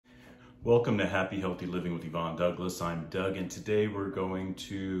Welcome to Happy Healthy Living with Yvonne Douglas. I'm Doug, and today we're going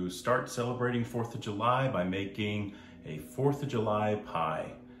to start celebrating 4th of July by making a 4th of July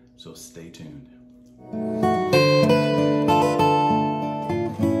pie. So stay tuned.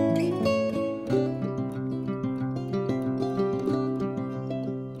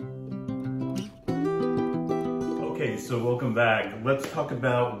 Okay, so welcome back. Let's talk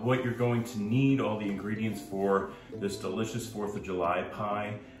about what you're going to need, all the ingredients for this delicious 4th of July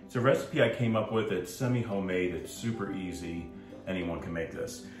pie. It's a recipe I came up with. It's semi-homemade, it's super easy. Anyone can make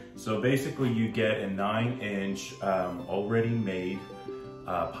this. So basically you get a 9-inch already made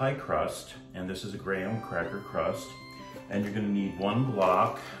pie crust, and this is a graham cracker crust. And you're gonna need one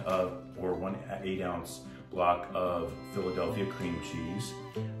block of, or one 8-ounce block of Philadelphia cream cheese,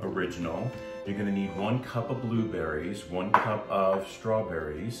 original. You're gonna need 1 cup of blueberries, 1 cup of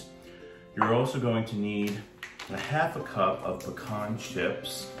strawberries. You're also going to need a half a cup of pecan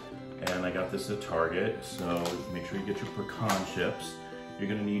chips, and I got this at Target, so make sure you get your pecan chips. You're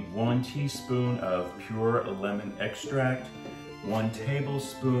gonna need 1 teaspoon of pure lemon extract, 1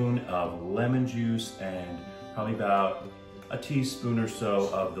 tablespoon of lemon juice, and probably about a teaspoon or so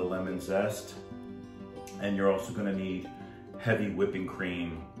of the lemon zest. And you're also gonna need heavy whipping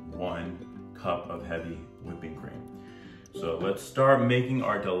cream, 1 cup of heavy whipping cream. So let's start making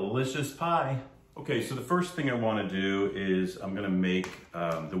our delicious pie. Okay, so the first thing I want to do is I'm going to make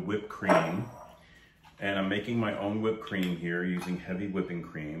the whipped cream, and I'm making my own whipped cream here using heavy whipping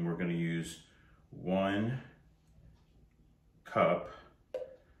cream. We're going to use 1 cup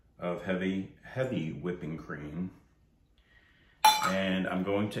of heavy whipping cream, and I'm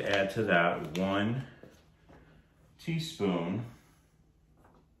going to add to that 1 teaspoon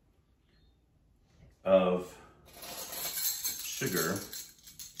of sugar.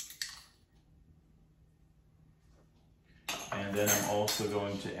 And then I'm also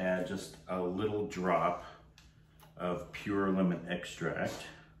going to add just a little drop of pure lemon extract.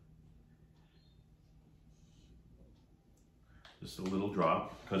 Just a little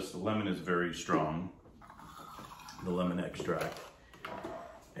drop, because the lemon is very strong, the lemon extract.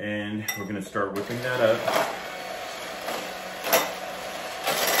 And we're gonna start whipping that up.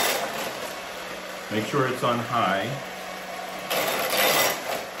 Make sure it's on high.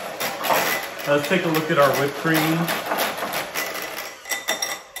 Let's take a look at our whipped cream.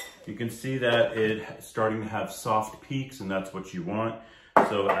 You can see that it's starting to have soft peaks, and that's what you want.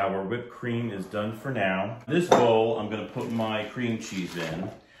 So our whipped cream is done for now. This bowl, I'm gonna put my cream cheese in.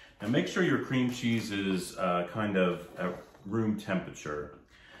 Now make sure your cream cheese is kind of at room temperature.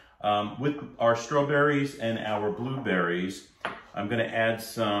 With our strawberries and our blueberries, I'm gonna add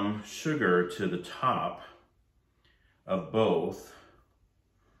some sugar to the top of both.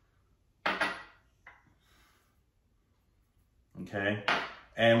 Okay.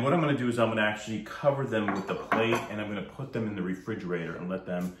 And what I'm gonna do is I'm gonna actually cover them with the plate, and I'm gonna put them in the refrigerator and let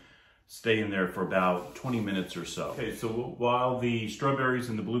them stay in there for about 20 minutes or so. Okay, so while the strawberries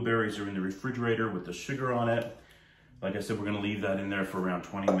and the blueberries are in the refrigerator with the sugar on it, like I said, we're gonna leave that in there for around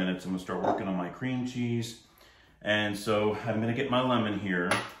 20 minutes. I'm gonna start working on my cream cheese. And so I'm gonna get my lemon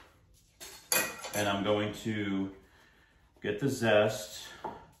here, and I'm going to get the zest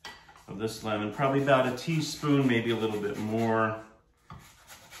of this lemon, probably about a teaspoon, maybe a little bit more.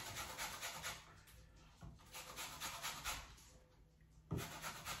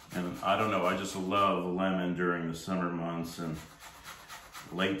 And I don't know, I just love lemon during the summer months, and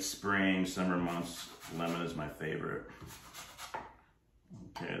late spring, summer months, lemon is my favorite.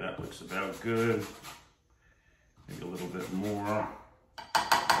 Okay, that looks about good. Maybe a little bit more.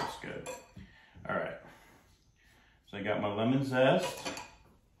 That's good. All right, so I got my lemon zest.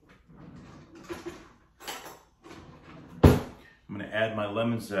 I'm gonna add my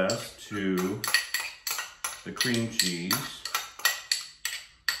lemon zest to the cream cheese.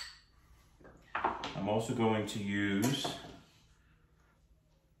 I'm also going to use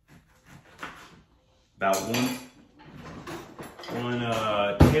about one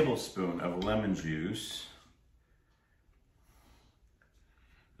tablespoon of lemon juice.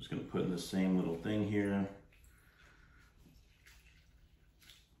 Just going to put in the same little thing here.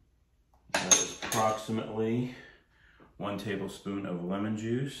 That is approximately 1 tablespoon of lemon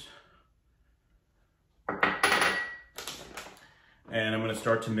juice. And I'm going to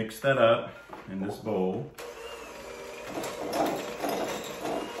start to mix that up in this bowl.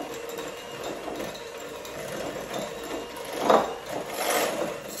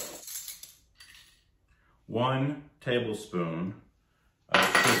 One tablespoon of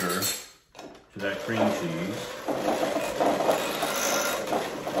sugar to that cream cheese.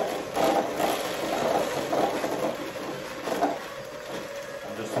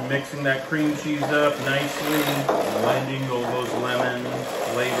 mixing that cream cheese up nicely, blending all those lemon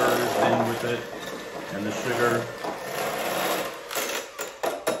flavors in with it and the sugar.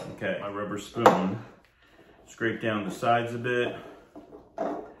 Okay, my rubber spoon, scrape down the sides a bit.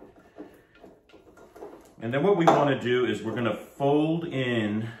 And then what we want to do is we're going to fold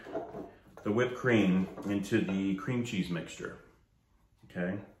in the whipped cream into the cream cheese mixture.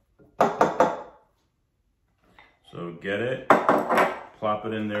 Okay. So get it, plop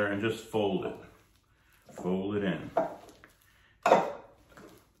it in there, and just fold it. Fold it in.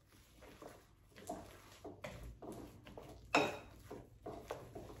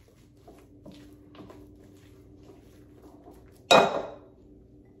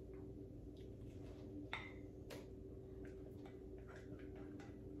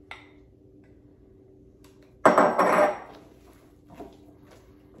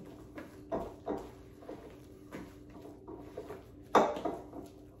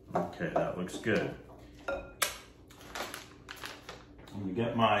 Okay, that looks good. I'm gonna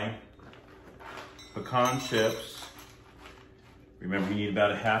get my pecan chips. Remember, you need about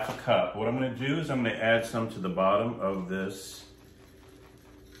a half a cup. What I'm gonna do is I'm gonna add some to the bottom of this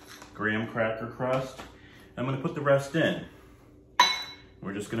graham cracker crust. I'm gonna put the rest in.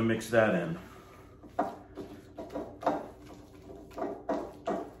 We're just gonna mix that in.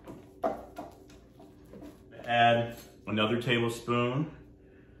 Add another tablespoon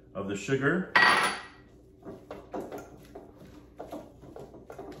of the sugar.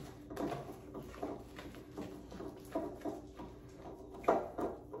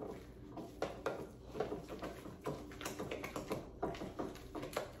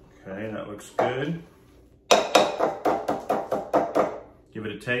 Okay, that looks good. Give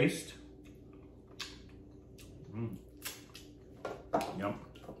it a taste. Yum.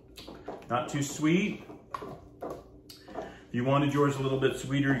 Not too sweet. If you wanted yours a little bit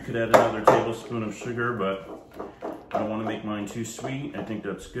sweeter, you could add another tablespoon of sugar, but I don't want to make mine too sweet. I think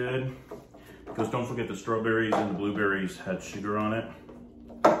that's good. Because don't forget the strawberries and the blueberries had sugar on it.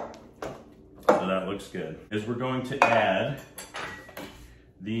 So that looks good. Is we're going to add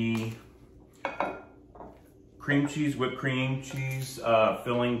the cream cheese, whipped cream cheese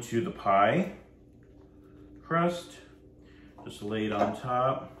filling to the pie crust. Just lay it on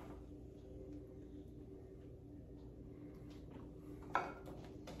top.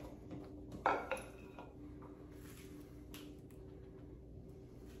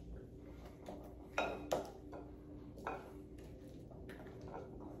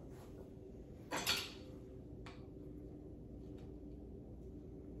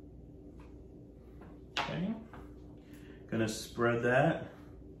 Okay, gonna spread that.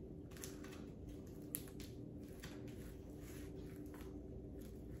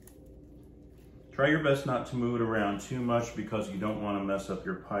 Try your best not to move it around too much because you don't want to mess up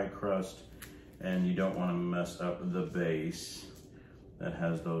your pie crust and you don't want to mess up the base that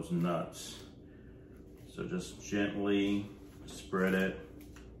has those nuts. So just gently spread it.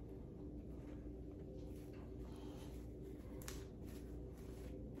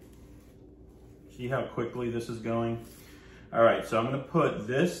 See how quickly this is going? All right, so I'm gonna put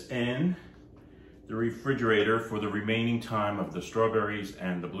this in the refrigerator for the remaining time of the strawberries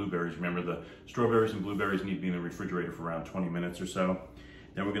and the blueberries. Remember, the strawberries and blueberries need to be in the refrigerator for around 20 minutes or so.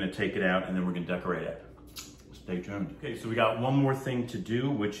 Then we're gonna take it out and then we're gonna decorate it. Stay tuned. Okay, so we got one more thing to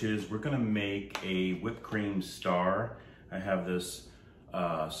do, which is we're gonna make a whipped cream star. I have this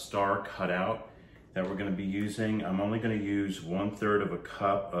star cut out that we're gonna be using. I'm only gonna use 1/3 of a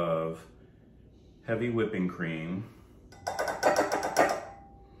cup of heavy whipping cream.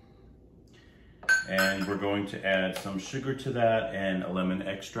 And we're going to add some sugar to that and a lemon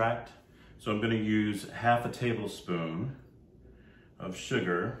extract. So I'm going to use half a tablespoon of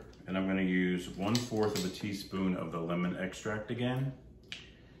sugar, and I'm going to use 1/4 of a teaspoon of the lemon extract again.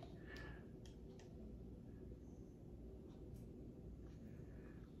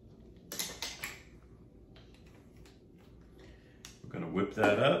 We're going to whip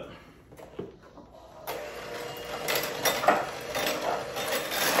that up.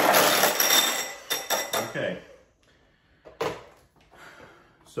 Okay,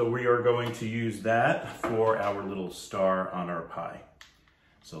 so we are going to use that for our little star on our pie.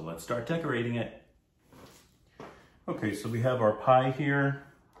 So let's start decorating it. Okay, so we have our pie here,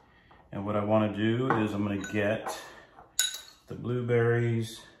 and what I want to do is I'm going to get the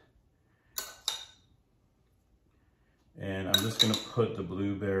blueberries, and I'm just going to put the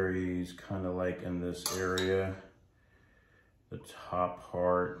blueberries kind of like in this area, the top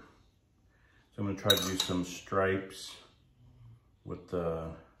part. So I'm going to try to do some stripes with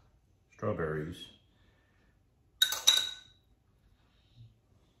the strawberries.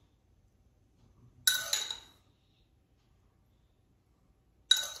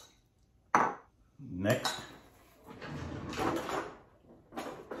 Next,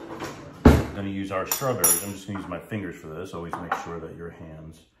 I'm gonna use our strawberries. I'm just gonna use my fingers for this. Always make sure that your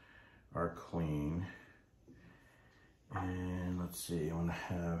hands are clean. And let's see, I wanna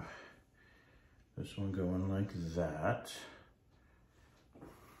have this one going like that.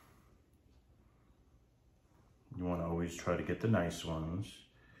 You wanna always try to get the nice ones.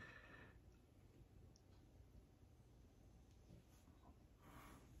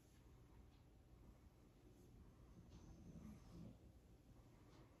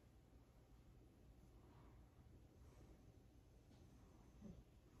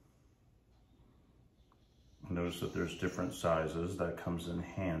 Notice that there's different sizes. That comes in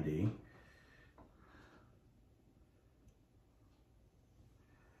handy.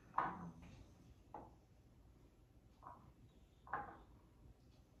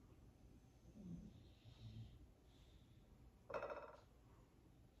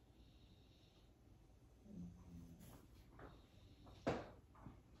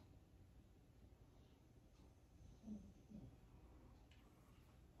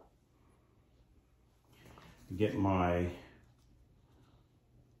 Get my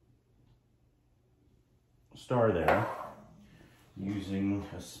star there using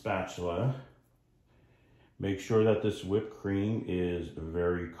a spatula. Make sure that this whipped cream is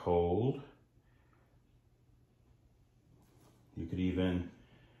very cold. You could even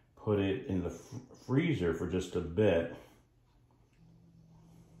put it in the freezer for just a bit.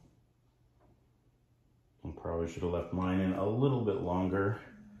 I probably should have left mine in a little bit longer,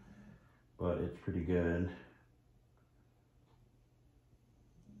 but it's pretty good.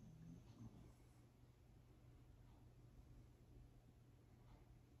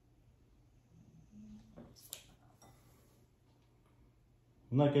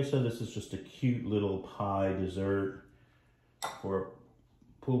 And like I said, this is just a cute little pie dessert for a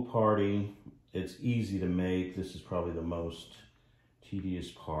pool party. It's easy to make. This is probably the most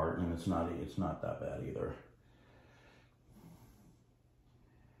tedious part, and it's not that bad either.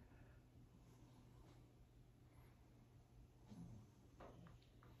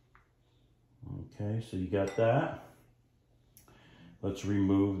 Okay, so you got that. Let's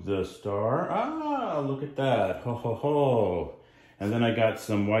remove the star. Ah, look at that. Ho, ho, ho. And then I got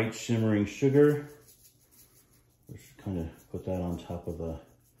some white shimmering sugar. Let's kind of put that on top of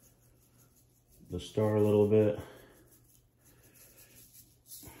the star a little bit.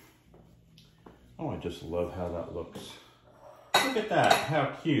 Oh, I just love how that looks. Look at that, how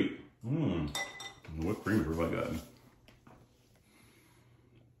cute. What cream have I got?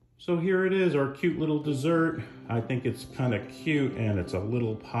 So here it is, our cute little dessert. I think it's kind of cute, and it's a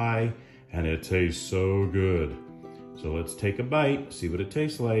little pie, and it tastes so good. So let's take a bite, see what it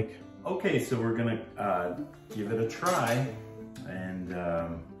tastes like. Okay, so we're gonna give it a try, and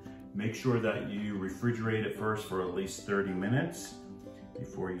make sure that you refrigerate it first for at least 30 minutes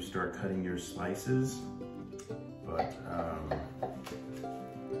before you start cutting your slices. But I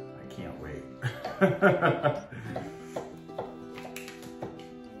can't wait.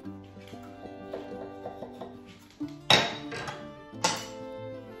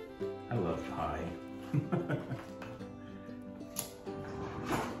 I love pie.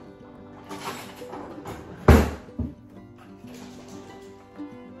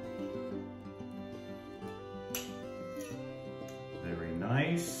 Very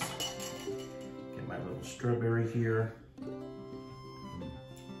nice. Get my little strawberry here.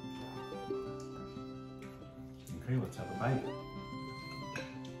 Okay, let's have a bite.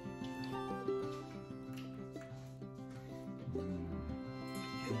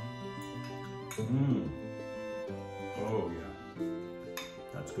 Oh yeah,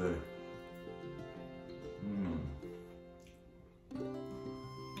 that's good.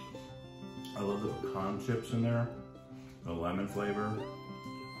 I love the pecan chips in there, the lemon flavor.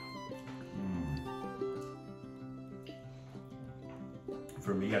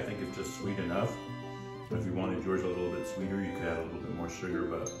 For me, I think it's just sweet enough. If you wanted yours a little bit sweeter, you could add a little bit more sugar,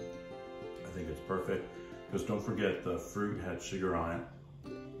 but I think it's perfect. Because don't forget, the fruit had sugar on it.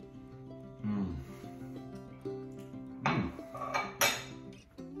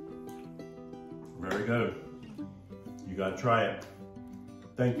 Very good. You gotta try it.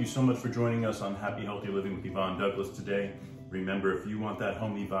 Thank you so much for joining us on Happy Healthy Living with Yvonne Douglas today. Remember, if you want that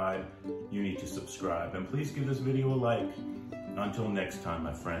homey vibe, you need to subscribe. And please give this video a like. Until next time,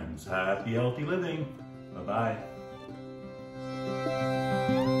 my friends, happy healthy living. Bye-bye.